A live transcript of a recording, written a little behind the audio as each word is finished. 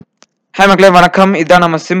Hi மக்களே வணக்கம். இதான்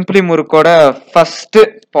நம்ம சிம்பிளி முறுக்கோட ஃபர்ஸ்ட்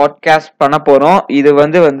பாட்காஸ்ட் பண்ண போறோம். இது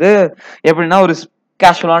வந்து எப்படின்னா ஒரு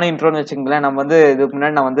கேஷுவலான இன்ட்ரோன்னு வச்சுங்களேன். நம்ம இதுக்கு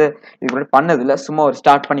முன்னாடி பண்ணது இல்லை, சும்மா ஒரு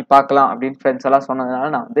ஸ்டார்ட் பண்ணி பார்க்கலாம் அப்படின்னு ஃப்ரெண்ட்ஸ் எல்லாம் சொன்னதுனால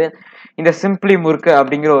நான் இந்த சிம்பிளி முறுக்கு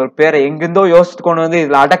அப்படிங்கிற ஒரு பேரை எங்கிருந்தோ யோசிச்சு கொண்டு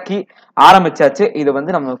இதுல அடக்கி ஆரம்பிச்சாச்சு.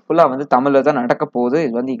 இது நம்ம ஃபுல்லா தமிழ்ல தான் நடக்க போகுது.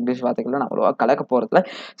 இது இங்கிலீஷ் வார்த்தைகள் நான் அவ்வளோவா கலக்க போறதுல.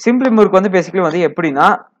 சிம்பிளி முறுக்கு பேசிக்கலி எப்படின்னா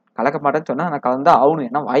கலக்க மாட்டேன்னு சொன்னா நான் கலந்தா ஆகணும்,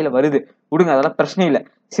 ஏன்னா வாயில வருது, விடுங்க, அதெல்லாம் பிரச்சனை இல்லை.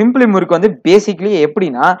 சிம்பிளி முறுக்கு பேசிக்கலி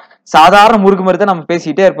எப்படின்னா சாதாரண முறுக்கு மாதிரி தான் நம்ம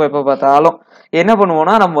பேசிக்கிட்டே இருப்போம். எப்ப பார்த்தாலும் என்ன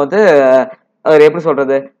பண்ணுவோம்னா நம்ம எப்படி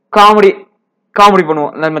சொல்றது, காமெடி காமெடி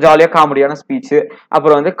பண்ணுவோம். நம்ம ஜாலியா காமெடியான ஸ்பீச்,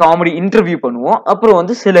 அப்புறம் காமெடி இன்டர்வியூ பண்ணுவோம்,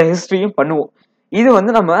 அப்புறம் சில ஹிஸ்டரியும் பண்ணுவோம்.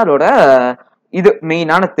 இது நம்மளோட இது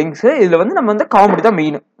மெயினான திங்ஸ். இதுல நம்ம காமெடி தான்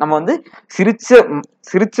மெயின். நம்ம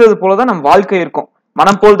சிரிச்சது போலதான் நம்ம வாழ்க்கை இருக்கும்.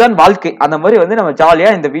 மனம் போல் தான் வாழ்க்கை. அந்த மாதிரி நம்ம ஜாலியா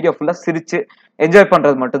இந்த வீடியோ ஃபுல்லா சிரிச்சு என்ஜாய்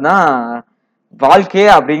பண்றது மட்டும்தான் வாழ்க்கையே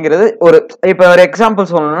அப்படிங்கிறது. இப்ப ஒரு எக்ஸாம்பிள்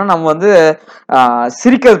சொல்லணும்னா நம்ம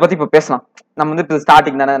சிரிக்கிறத பத்தி இப்ப பேசலாம். நம்ம இப்ப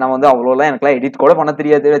ஸ்டார்டிங் தானே, நம்ம அவ்வளோலாம் எனக்குலாம் எடிட் கூட பண்ண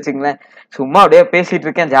தெரியாது வச்சுங்களேன். சும்மா அப்படியே பேசிட்டு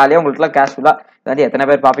இருக்கேன் ஜாலியா, உங்களுக்கு எல்லாம் கேஷுவலா. எத்தனை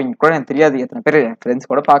பேர் பாப்பீங்க கூட எனக்கு தெரியாது, எத்தனை பேர் என்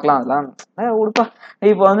ஃப்ரெண்ட்ஸ் கூட பார்க்கலாம், அதெல்லாம் உடுப்பா.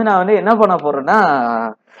 இப்போ நான் என்ன பண்ண போறேன்னா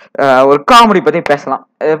ஒரு காமெடி பத்தி பேசலாம்.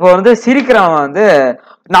 இப்போ சிரிக்கிறவன்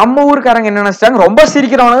நம்ம ஊருக்காரங்க என்ன நினைச்சிட்டாங்க, ரொம்ப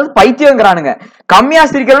சிரிக்கிறவன் பைத்தியங்கிறானுங்க, கம்மியா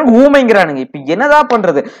சிரிக்கிறவனுக்கு ஊமைங்கிறானுங்க. இப்ப என்னதான்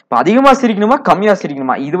பண்றது? இப்ப அதிகமா சிரிக்கணுமா கம்மியா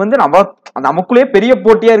சிரிக்கணுமா? இது நமக்குள்ளேயே பெரிய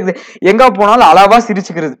போட்டியா இருக்குது. எங்க போனாலும் அளவா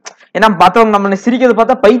சிரிச்சுக்கிறது. ஏன்னா மத்தவங்க நம்ம சிரிக்கிறத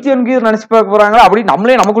பார்த்தா பைத்தியம்னு நினைச்சு பார்க்க போறாங்களா அப்படின்னு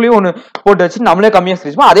நமக்குள்ளேயே ஒண்ணு போட்டு வச்சு நம்மளே கம்மியா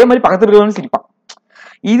சிரிச்சுப்போம். அதே மாதிரி பக்கத்துல இருக்கவனு சிரிப்பான்.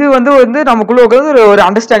 இது நமக்குள்ள ஒரு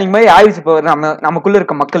அண்டர்ஸ்டாண்டிங் மாதிரி ஆயிடுச்சு இப்போ நமக்குள்ள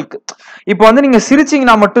இருக்க மக்களுக்கு. இப்போ நீங்க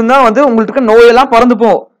சிரிச்சீங்கன்னா மட்டும்தான் உங்களுக்கு நோயெல்லாம் பறந்து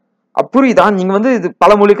போகும். புரியுதா? நீங்க இது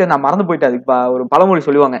பழமொழிக்கு நான் மறந்து போயிட்டேன். அதுக்கு ஒரு பழமொழி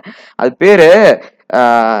சொல்லுவாங்க, அது பேரு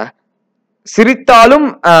சிரித்தாலும்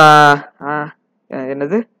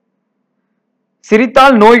என்னது,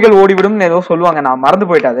 சிரித்தால் நோய்கள் ஓடிவிடும் ஏதோ சொல்லுவாங்க. நான் மறந்து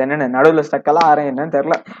போயிட்டேன். அது என்னன்னு நடுவில் ஸ்டக்கெல்லாம் ஆறேன் என்னன்னு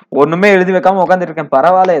தெரியல. ஒண்ணுமே எழுதி வைக்காம உட்காந்துட்டு இருக்கேன்.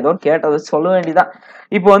 பரவாயில்ல, ஏதோ கேட்டது சொல்ல வேண்டியதான்.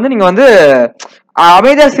 இப்போ நீங்க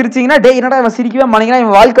அமைதியா சிரிச்சீங்கன்னா, டே என்னடா இவன் சிரிக்கவே மாட்டேங்கிறான்,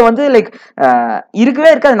 இவன் வாழ்க்கை லைக் இருக்கவே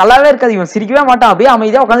இருக்காது, நல்லாவே இருக்காது, இவன் சிரிக்கவே மாட்டான், அப்படியே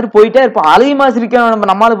அமைதியா உட்காந்துட்டு போயிட்டே இருப்பான். அதிகமா சிரிக்க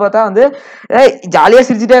நம்மளால பார்த்தா ஜாலியா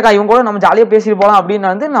சிரிச்சுட்டே இருக்கா, இவன் கூட நம்ம ஜாலியா பேசிட்டு போலாம்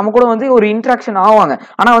அப்படின்னு நம்ம கூட ஒரு இன்ட்ராக்ஷன் ஆவாங்க.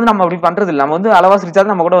 ஆனா நம்ம அப்படி பண்றது இல்லை. நம்ம அளவா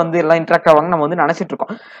சிரிச்சாலும் நம்ம கூட எல்லாம் இன்ட்ராக்ட் ஆவாங்க. நம்ம நினைச்சிட்டு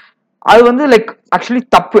இருக்கோம். அது லைக் ஆக்சுவலி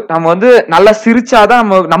தப்பு. நம்ம நல்லா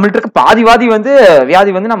சிரிச்சாதான் நம்மள்ட்ட இருக்க பாதிவாதி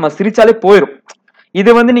வியாதி நம்ம சிரிச்சாலே போயிடும்.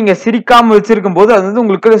 இது நீங்க சிரிக்காம வச்சிருக்கும் போது அது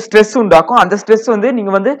உங்களுக்கு ஸ்ட்ரெஸ் உண்டாக்கும். அந்த ஸ்ட்ரெஸ்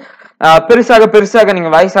நீங்க பெருசாக பெருசாக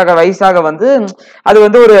நீங்க வயசாக வயசாக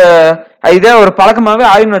அது ஒரு இதே ஒரு பழக்கமாவே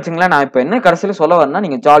ஆயின்னு வச்சுங்களேன். நான் இப்ப என்ன கடைசியில சொல்ல வரேன்னா,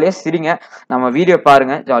 நீங்க ஜாலியா சிரிங்க, நம்ம வீடியோ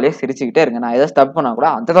பாருங்க, ஜாலியா சிரிச்சுக்கிட்டே இருங்க. நான் ஏதாவது தப்பு பண்ணா கூட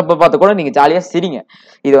அந்த தப்பை பார்த்து கூட நீங்க ஜாலியா சிரிங்க.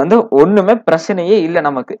 இது ஒண்ணுமே பிரச்சனையே இல்லை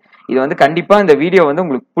நமக்கு. இது கண்டிப்பா இந்த வீடியோ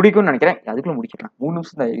உங்களுக்கு பிடிக்கும்னு நினைக்கிறேன். அதுக்குள்ள முடிக்கலாம், 3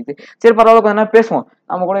 நிமிஷம் தான் இருக்குது. சரி பரவாயில்ல, கொஞ்ச நேரம் பேசுவோம்.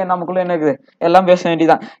 நமக்குள்ள என்ன இருக்குது, எல்லாம் பேச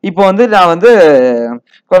வேண்டியதான். இப்போ நான்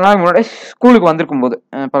கொஞ்ச நாளைக்கு முன்னாடி ஸ்கூலுக்கு வந்திருக்கும் போது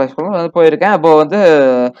பழைய ஸ்கூல் போயிருக்கேன். அப்போ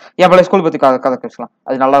என் பழைய ஸ்கூல் பத்தி கதை பேசலாம்.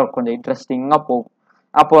 அது நல்லா கொஞ்சம் இன்ட்ரெஸ்டிங்கா போகும்.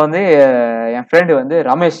 அப்போ என் ஃப்ரெண்டு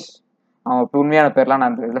ரமேஷ், அவன் உண்மையான பேர்லாம்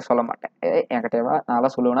நான் இந்த இதில் சொல்ல மாட்டேன். என்கிட்டவா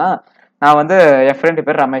நான் சொல்லுவேன்னா, நான் என் ஃப்ரெண்டு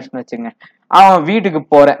பேர் ரமேஷ்னு வச்சுங்க. அவன் வீட்டுக்கு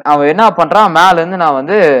போறேன். அவன் என்ன பண்றான், மேல இருந்து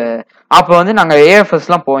நான் அப்போ நாங்க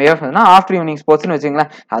ஏஎஃப்எஸ்லாம் போவோம். ஏஎஃப்எஸ்னா ஆஃப்டர் ஈவினிங் ஸ்போர்ட்ஸ்னு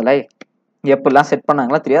வச்சுங்களேன். அதெல்லாம் எப்படிலாம் செட்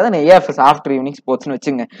பண்ணாங்களா தெரியாது. ஏஎஃப்எஸ் ஆஃப்டர் ஈவினிங் ஸ்போர்ட்ஸ்னு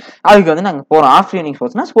வச்சுங்க. அதுக்கு நாங்க போறோம். After evening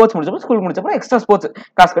ஸ்போர்ட்ஸ்னா sports முடிச்சப்போ, school முடிச்சப்போ extra sports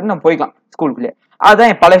காசு கட்டி நம்ம போய்க்கலாம் ஸ்கூலுக்குள்ளே. அதுதான்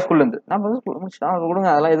என் பழைய ஸ்கூல்ல இருந்து. நம்ம ஸ்கூல் முடிச்சுட்டா கொடுங்க,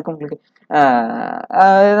 அதெல்லாம் எதுக்கு உங்களுக்கு.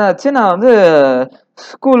 என்னாச்சு, நான்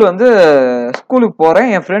ஸ்கூல் ஸ்கூலுக்கு போறேன்.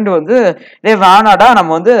 என் ஃப்ரெண்டு டே வேணாடா,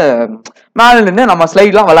 நம்ம மேல நின்று நம்ம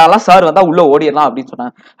ஸ்லைட்லாம் விளையாடலாம், சார் வந்தா உள்ள ஓடிடலாம் அப்படின்னு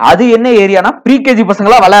சொன்னாங்க. அது என்ன ஏரியானா ப்ரீகேஜி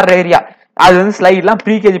பசங்களா விளையாடுற ஏரியா. அது ஸ்லைட்லாம்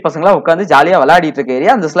ப்ரீகேஜி பசங்களா உட்காந்து ஜாலியா விளையாடிட்டு இருக்க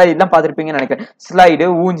ஏரியா. அந்த ஸ்லைட்லாம் பார்த்துருப்பீங்கன்னு நினைக்கிறேன். ஸ்லைடு,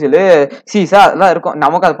 ஊஞ்சலு, சீசா அதெல்லாம் இருக்கும்.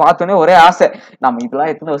 நமக்கு அதை பார்த்தோன்னே ஒரே ஆசை, நம்ம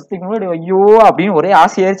இதெல்லாம் எத்தனை வருஷத்துக்கு முன்னாடி ஐயோ அப்படின்னு ஒரே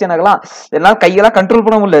ஆசை ஆயிடுச்சு எனக்கெல்லாம். எல்லாம் கையெல்லாம் கண்ட்ரோல்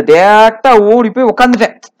பண்ண முடியல, டேரக்டா ஓடி போய்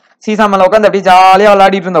உட்காந்துட்டேன். சீசா மேல உட்காந்து அப்படியே ஜாலியா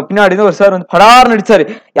விளையாடிட்டு இருந்தோம். பின்னாடி ஒரு சார் படார்னு அடிச்சாரு.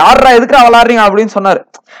 யாரா எதுக்குறா விளையாடுறீங்க அப்படின்னு சொன்னாரு.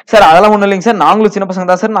 சார் அதெல்லாம் ஒண்ணும் இல்லைங்க சார், நாங்களும் சின்ன பசங்க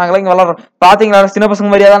தான் சார், நாங்களாம் இங்க விளாடுறோம். பாத்தீங்களா சின்ன பசங்க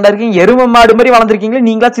மாதிரியா தான் இருக்கீங்க, எரும மாடு மாதிரி வளர்ந்துருக்கீங்களே,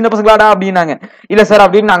 நீங்களா சின்ன பசங்களாடா அப்படின்னாங்க. இல்ல சார்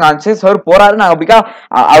அப்படின்னு நாங்க ஆச்சு. சார் போறாரு, நாங்க அப்படிக்கா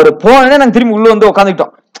அவரு போனே நாங்க திரும்பி உள்ள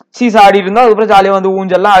உட்காந்துக்கிட்டோம். சீசா ஆடிட்டு இருந்தோம். அதுக்கப்புறம் ஜாலியா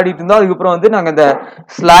ஊஞ்சல்லாம் ஆடிட்டு இருந்தோம். அதுக்கப்புறம் நாங்க இந்த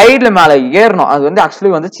ஸ்லைட்ல மேல ஏறணும். அது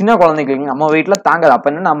ஆக்சுவலி சின்ன குழந்தைங்களுக்கு நம்ம வீட்டுல தாங்காது. அப்ப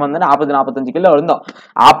என்ன நம்ம 40-45 கிலோ இருந்தோம்.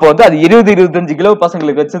 அப்போ அது 20-25 கிலோ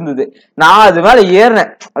பசங்களுக்கு வச்சிருந்தது. நான் அது மேல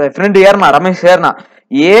ஏறினேன். ஃப்ரெண்டு ஏறினா, ரமேஷ் ஏறினா,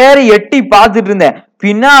 ஏறி எட்டி பார்த்துட்டு இருந்தேன்.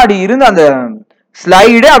 பின்னாடி இருந்து அந்த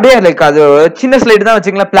ஸ்லைடு அப்படியே லைக் அது சின்ன ஸ்லைடு தான்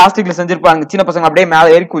வச்சுக்கலாம், பிளாஸ்டிக்ல செஞ்சிருப்பாங்க. சின்ன பசங்க அப்படியே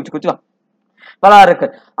மேல ஏறி குச்சி பலா இருக்கு.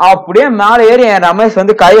 அப்படியே மேல ஏறி என் ரமேஷ்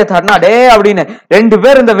வந்து கையை தட்டினா டே அப்படின்னு 2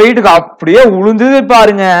 பேர் இந்த வெயிட்டுக்கு அப்படியே உளுந்தது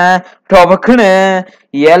பாருங்க டொபக்குன்னு.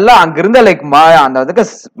 எல்லாம் அங்கிருந்த லைக் அந்த இதுக்கு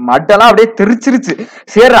மட்டெல்லாம் அப்படியே தெரிச்சிருச்சு.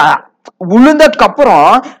 சரி உளுந்ததுக்கு அப்புறம்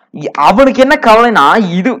அவனுக்கு என்ன கவலைனா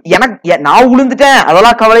இது எனக்கு நான் உளுந்துட்டேன்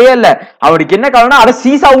அதெல்லாம் கவலையே இல்ல. அவனுக்கு என்ன கவலைனா அட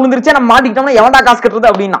சீசா உளுந்துருச்சே நம்ம மாட்டிக்கிட்டோம்னா எவன்டா காசு கட்டுறது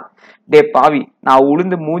அப்படின்னா. டே பாவி நான்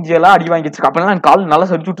உளுந்து மூஞ்சியெல்லாம் அடி வாங்கி வச்சிருக்கேன். அப்பெல்லாம் கால் நல்லா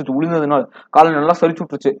சரிச்சு விட்டுருச்சு. உளுந்ததுனால கால் நல்லா சரிச்சு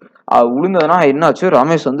விட்டுருச்சு. உளுந்ததுனா என்னாச்சு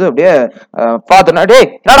ரமேஷ் வந்து அப்படியே பாத்துனா டே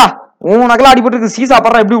என்னடா உனக்கெல்லாம் அடிபட்டு இருக்கு சீசா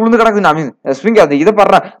படுறா எப்படி உளுந்து கிடக்குது நான் ஸ்விங் அது இதை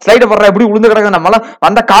படுறா ஸ்லைட படுறா எப்படி உளுந்து கிடக்குது நம்மளாம்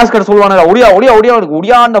வந்த காசு கடை சொல்லுவானுங்க ஒடியா ஒடியா ஒடியா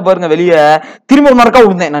ஒடியாண்ட பாருங்க வெளியே திரும்ப மறக்கா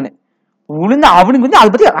விழுந்தேன் நானு. உளுந்து அவனுக்கு வந்து அதை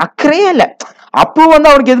பத்தி அக்கறையே இல்ல. அப்போ வந்து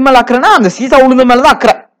அவனுக்கு எது மேல அக்கறைன்னா அந்த சீசா உளுந்த மேலதான்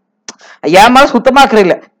அக்கறை. என் மேல சுத்தமா அக்கறை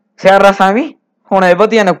இல்ல. சேர்றா சாமி உன்னை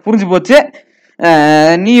பத்தி எனக்கு புரிஞ்சு போச்சு.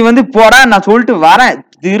 நீ வந்து போடா நான் சொல்லிட்டு வரேன்.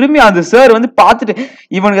 திரும்பி அந்த சார் வந்து பாத்துட்டு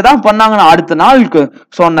இவனுக்கு தான் பண்ணாங்கன்னு அடுத்த நாளுக்கு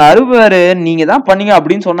சொன்னாரு பாரு நீங்க தான் பண்ணீங்க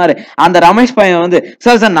அப்படின்னு சொன்னாரு. அந்த ரமேஷ் பையன் வந்து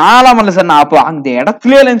சார் சார் நான்லாம் பண்ணல சார் நான் அப்போ அந்த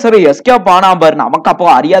இடத்துல இல்லைன்னு சார் எஸ்கேப் ஆனா பாரு நமக்கு அப்போ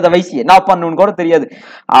அறியாத வயசு என்ன பண்ணணும்னு கூட தெரியாது.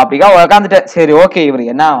 அப்படிக்கா உட்காந்துட்டேன். சரி ஓகே இவர்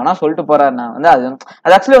என்ன வேணா சொல்லிட்டு போறாரு. நான் வந்து அது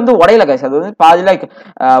ஆக்சுவலி வந்து உடையில கைஸ் அது வந்து பாதியில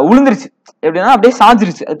உளுந்துருச்சு எப்படின்னா அப்படியே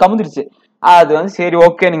சாஞ்சிருச்சு அது கமுந்துருச்சு. அது வந்து சரி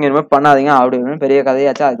ஓகே நீங்க இந்த மாதிரி பண்ணாதீங்க அப்படின்னு பெரிய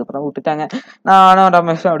கதையாச்சா. அதுக்கப்புறம் விட்டுட்டாங்க. நானும்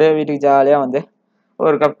ரமேஷும் அப்படியே வீட்டுக்கு ஜாலியா வந்து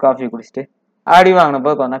ஒரு கப் காஃபி குடிச்சிட்டு அடி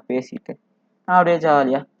வாங்கினப்போ கொஞ்ச பேசிட்டு அப்படியே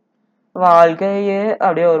ஜாலியா வாழ்க்கையே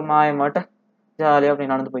அப்படியே ஒரு மாயமாட்ட ஜாலியா அப்படி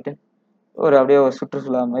நடந்து போயிட்டு அப்படியே ஒரு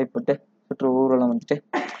சுற்றுச்சூழல் மாதிரி போட்டு ஊர்வலம் வந்துட்டு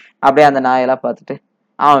அப்படியே அந்த நாயெல்லாம் பார்த்துட்டு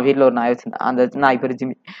அவன் வீட்டுல ஒரு நாய் வச்சிருந்தான். அந்த நாய் பேர்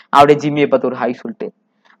ஜிம்மி. அப்படியே ஜிம்மியை பார்த்து ஒரு ஹாய் சொல்லிட்டு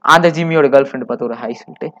அந்த ஜிம்மியோட கேர்ள் ஃப்ரெண்டு பார்த்து ஒரு ஹாய்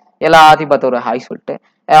சொல்லிட்டு எல்லாத்தையும் பார்த்து ஒரு ஹாய் சொல்லிட்டு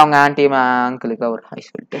அவங்க ஆன்டி அங்கிளுக்கு ஒரு ஹாய்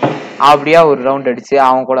சொல்லிட்டு அப்படியே ஒரு ரவுண்ட் அடிச்சு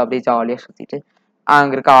அவங்க கூட அப்படியே ஜாலியா சுத்திட்டு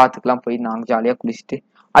அங்க இருக்க ஆத்துக்கெல்லாம் போய் நாங்க ஜாலியா குளிச்சுட்டு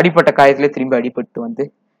அடிப்பட்ட காயத்துல திரும்பி அடிபட்டு வந்து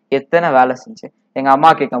எத்தனை வேலை செஞ்சேன். எங்க அம்மா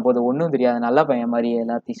கேட்கும் போது ஒன்றும் தெரியாது நல்ல பையன் மாதிரி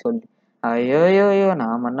எல்லாத்தையும் சொல்லி ஐயோயோயோ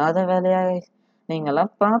நான் பண்ணாத வேலையா நீங்க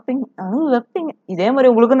எல்லாம் பார்ப்பீங்க வைப்பீங்க. இதே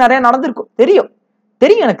மாதிரி உங்களுக்கு நிறைய நடந்திருக்கும் தெரியும்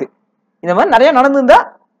தெரியும் எனக்கு. இந்த மாதிரி நிறைய நடந்திருந்தா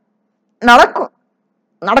நடக்கும்.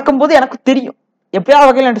 நடக்கும்போது எனக்கு தெரியும். எப்பயாவது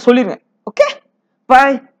வகையில் என்கிட்ட சொல்லிருங்க. Okay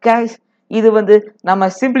bye guys. இது வந்து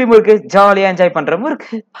நம்ம சிம்பிளி முறுக்கு ஜாலியா என்ஜாய் பண்ற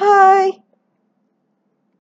முறுக்கு. பாய்.